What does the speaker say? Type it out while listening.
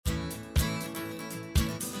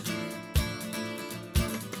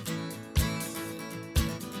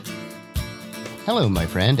Hello, my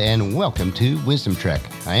friend, and welcome to Wisdom Trek.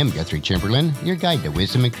 I am Guthrie Chamberlain, your guide to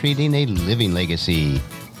wisdom and creating a living legacy.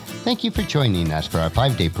 Thank you for joining us for our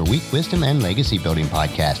 5-day-per-week Wisdom and Legacy Building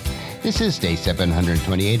podcast. This is day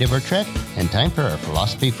 728 of our trek, and time for our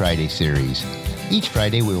Philosophy Friday series. Each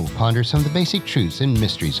Friday, we will ponder some of the basic truths and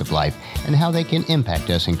mysteries of life and how they can impact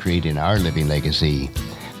us in creating our living legacy.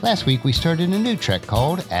 Last week, we started a new trek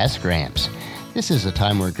called Ask Gramps. This is a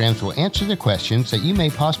time where Gramps will answer the questions that you may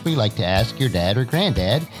possibly like to ask your dad or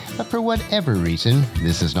granddad, but for whatever reason,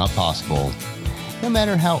 this is not possible. No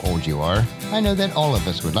matter how old you are, I know that all of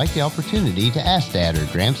us would like the opportunity to ask Dad or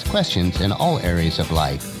Gramps questions in all areas of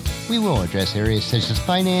life. We will address areas such as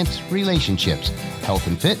finance, relationships, health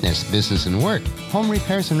and fitness, business and work, home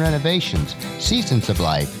repairs and renovations, seasons of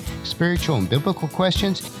life, spiritual and biblical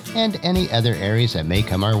questions, and any other areas that may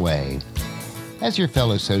come our way. As your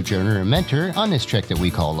fellow sojourner and mentor on this trek that we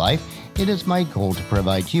call life, it is my goal to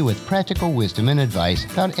provide you with practical wisdom and advice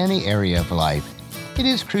about any area of life. It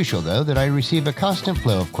is crucial, though, that I receive a constant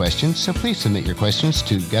flow of questions, so please submit your questions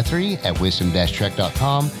to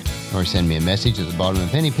guthrie@wisdom-trek.com or send me a message at the bottom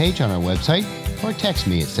of any page on our website or text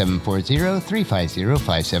me at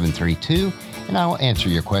 740-350-5732 and I will answer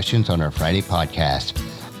your questions on our Friday podcast.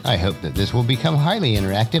 I hope that this will become highly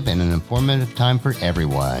interactive and an informative time for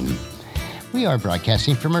everyone. We are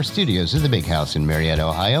broadcasting from our studios at the Big House in Marietta,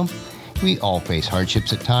 Ohio. We all face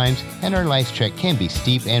hardships at times, and our life trek can be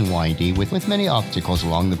steep and windy with many obstacles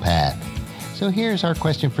along the path. So here's our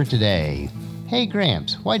question for today. Hey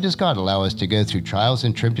Gramps, why does God allow us to go through trials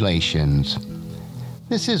and tribulations?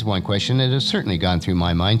 This is one question that has certainly gone through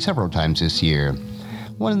my mind several times this year.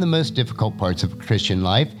 One of the most difficult parts of Christian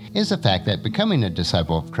life is the fact that becoming a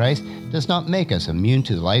disciple of Christ does not make us immune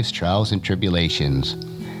to life's trials and tribulations.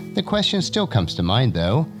 The question still comes to mind,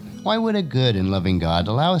 though. Why would a good and loving God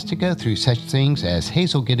allow us to go through such things as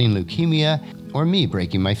Hazel getting leukemia, or me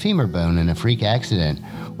breaking my femur bone in a freak accident,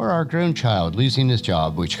 or our grown child losing his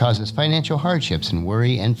job, which causes financial hardships and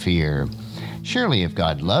worry and fear? Surely if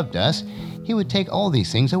God loved us, He would take all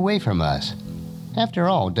these things away from us. After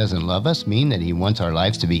all, doesn't love us mean that He wants our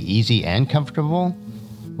lives to be easy and comfortable?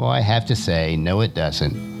 Well, I have to say, no, it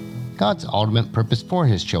doesn't. God's ultimate purpose for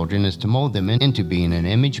His children is to mold them into being an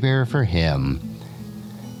image bearer for Him.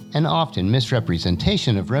 An often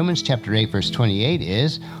misrepresentation of Romans chapter 8, verse 28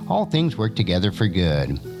 is, all things work together for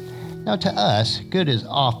good. Now to us, good is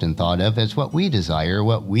often thought of as what we desire,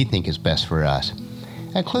 what we think is best for us.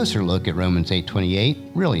 A closer look at Romans 8:28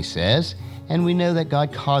 really says, and we know that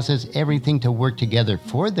God causes everything to work together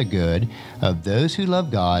for the good of those who love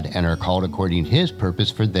God and are called according to His purpose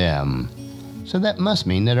for them. So that must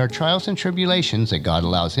mean that our trials and tribulations that God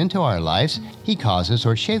allows into our lives, He causes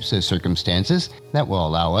or shapes those circumstances that will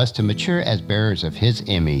allow us to mature as bearers of His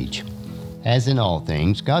image. As in all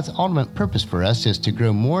things, God's ultimate purpose for us is to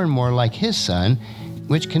grow more and more like His Son,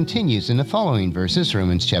 which continues in the following verses,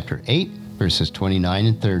 Romans chapter 8, verses 29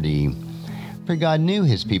 and 30. For God knew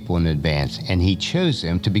His people in advance, and He chose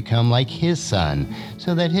them to become like His Son,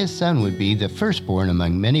 so that His Son would be the firstborn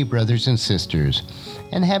among many brothers and sisters.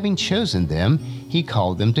 And having chosen them, He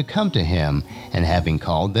called them to come to Him. And having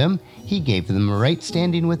called them, He gave them a right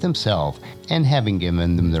standing with Himself. And having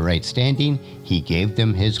given them the right standing, He gave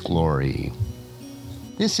them His glory.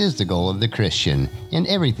 This is the goal of the Christian, and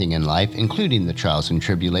everything in life, including the trials and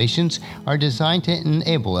tribulations, are designed to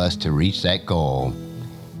enable us to reach that goal.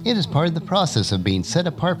 It is part of the process of being set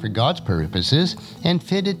apart for God's purposes and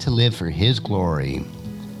fitted to live for His glory.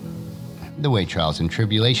 The way trials and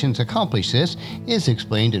tribulations accomplish this is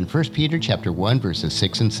explained in 1 Peter chapter 1, verses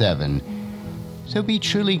 6 and 7. So be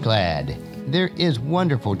truly glad. There is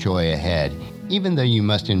wonderful joy ahead, even though you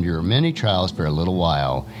must endure many trials for a little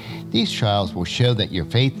while. These trials will show that your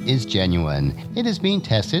faith is genuine. It is being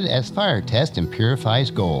tested as fire tests and purifies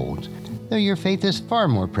gold, though your faith is far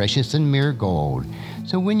more precious than mere gold.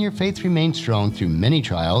 So when your faith remains strong through many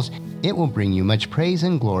trials, it will bring you much praise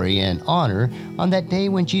and glory and honor on that day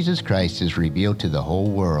when Jesus Christ is revealed to the whole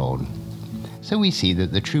world. So we see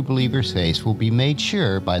that the true believer's faith will be made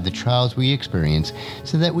sure by the trials we experience,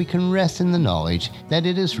 so that we can rest in the knowledge that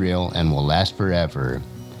it is real and will last forever.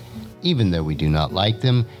 Even though we do not like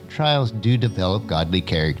them, trials do develop godly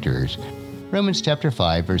characters. Romans chapter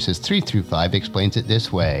 5, verses 3 through 5 explains it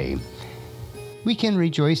this way. We can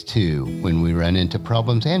rejoice too when we run into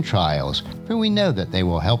problems and trials, for we know that they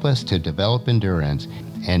will help us to develop endurance,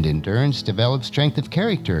 and endurance develops strength of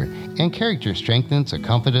character, and character strengthens a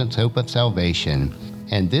confident hope of salvation.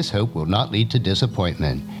 And this hope will not lead to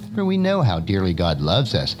disappointment, for we know how dearly God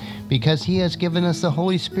loves us, because He has given us the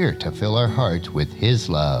Holy Spirit to fill our hearts with His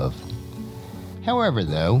love. However,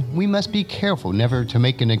 though, we must be careful never to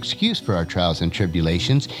make an excuse for our trials and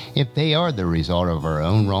tribulations if they are the result of our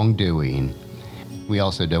own wrongdoing. We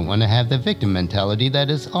also don't want to have the victim mentality that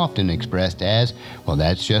is often expressed as, well,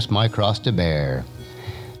 that's just my cross to bear.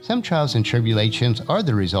 Some trials and tribulations are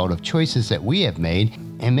the result of choices that we have made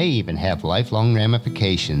and may even have lifelong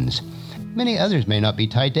ramifications. Many others may not be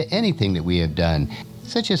tied to anything that we have done,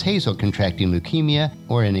 such as Hazel contracting leukemia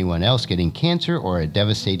or anyone else getting cancer or a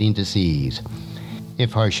devastating disease.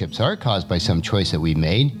 If hardships are caused by some choice that we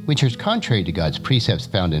made, which is contrary to God's precepts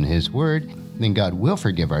found in His Word, then God will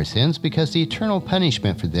forgive our sins because the eternal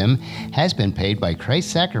punishment for them has been paid by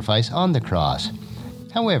Christ's sacrifice on the cross.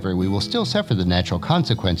 However, we will still suffer the natural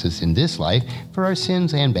consequences in this life for our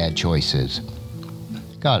sins and bad choices.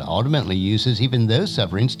 God ultimately uses even those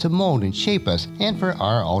sufferings to mold and shape us and for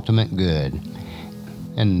our ultimate good.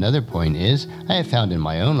 And another point is, I have found in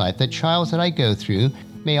my own life that trials that I go through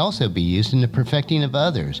may also be used in the perfecting of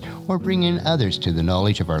others or bringing others to the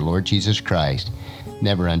knowledge of our Lord Jesus Christ.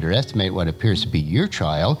 Never underestimate what appears to be your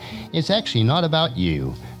trial. It's actually not about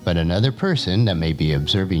you, but another person that may be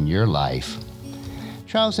observing your life.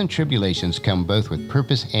 Trials and tribulations come both with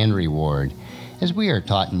purpose and reward, as we are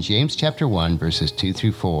taught in James chapter 1, verses 2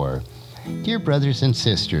 through 4. Dear brothers and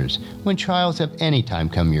sisters, when trials of any time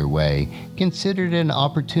come your way, consider it an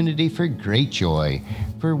opportunity for great joy,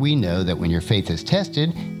 for we know that when your faith is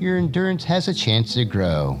tested, your endurance has a chance to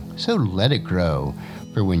grow. So let it grow.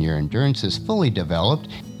 For when your endurance is fully developed,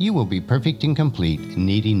 you will be perfect and complete,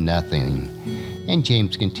 needing nothing. And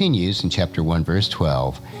James continues in chapter 1, verse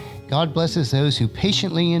 12. God blesses those who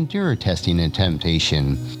patiently endure testing and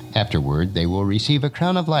temptation. Afterward, they will receive a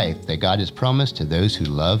crown of life that God has promised to those who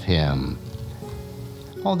love Him.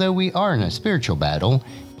 Although we are in a spiritual battle,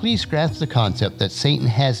 please grasp the concept that Satan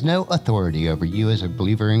has no authority over you as a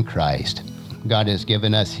believer in Christ. God has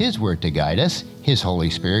given us His Word to guide us, His Holy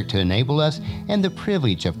Spirit to enable us, and the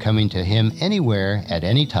privilege of coming to Him anywhere at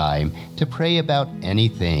any time to pray about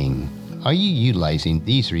anything. Are you utilizing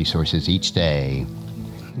these resources each day?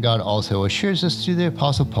 God also assures us through the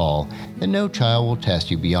Apostle Paul that no trial will test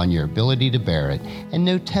you beyond your ability to bear it, and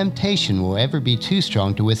no temptation will ever be too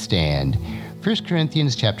strong to withstand. 1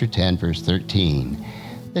 Corinthians chapter 10, verse 13.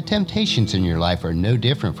 The temptations in your life are no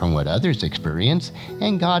different from what others experience,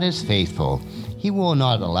 and God is faithful. He will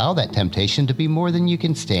not allow that temptation to be more than you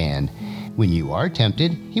can stand. When you are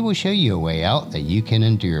tempted, He will show you a way out that you can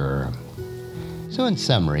endure. So in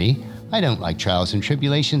summary, I don't like trials and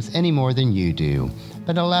tribulations any more than you do,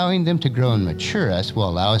 but allowing them to grow and mature us will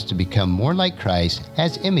allow us to become more like Christ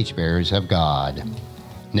as image bearers of God.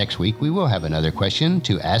 Next week, we will have another question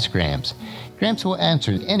to ask Gramps. Gramps will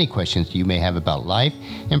answer any questions you may have about life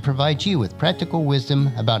and provide you with practical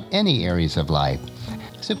wisdom about any areas of life.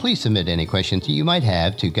 So please submit any questions that you might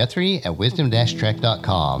have to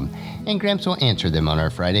Guthrie@wisdom-trek.com, and Gramps will answer them on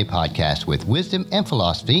our Friday podcast with wisdom and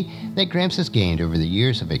philosophy that Gramps has gained over the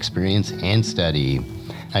years of experience and study.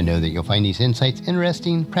 I know that you'll find these insights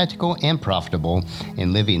interesting, practical, and profitable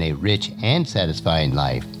in living a rich and satisfying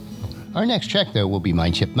life. Our next trek, though, will be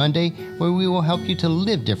Mindshift Monday, where we will help you to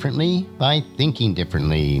live differently by thinking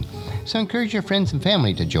differently. So encourage your friends and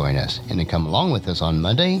family to join us and to come along with us on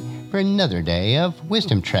Monday for another day of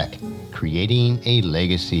Wisdom Trek, Creating a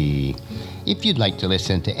Legacy. If you'd like to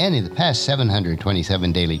listen to any of the past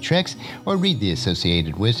 727 daily treks or read the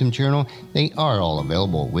associated Wisdom Journal, they are all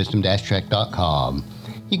available at wisdom-trek.com.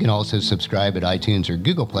 You can also subscribe at iTunes or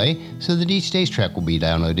Google Play so that each day's trek will be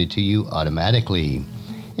downloaded to you automatically.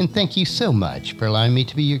 And thank you so much for allowing me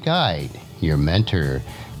to be your guide, your mentor,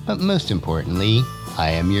 but most importantly,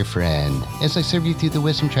 I am your friend as I serve you through the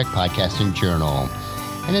Wisdom Trek podcast and journal.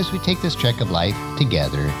 And as we take this trek of life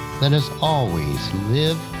together, let us always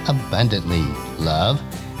live abundantly, love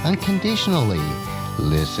unconditionally,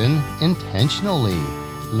 listen intentionally,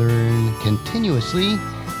 learn continuously,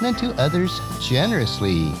 lend to others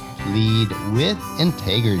generously, lead with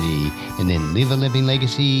integrity, and then live a living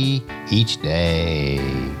legacy each day.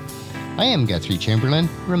 I am Guthrie Chamberlain,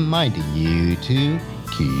 reminding you to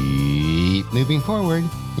keep moving forward,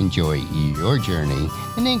 enjoy your journey,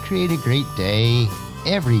 and then create a great day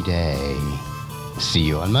every day. See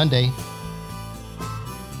you on Monday.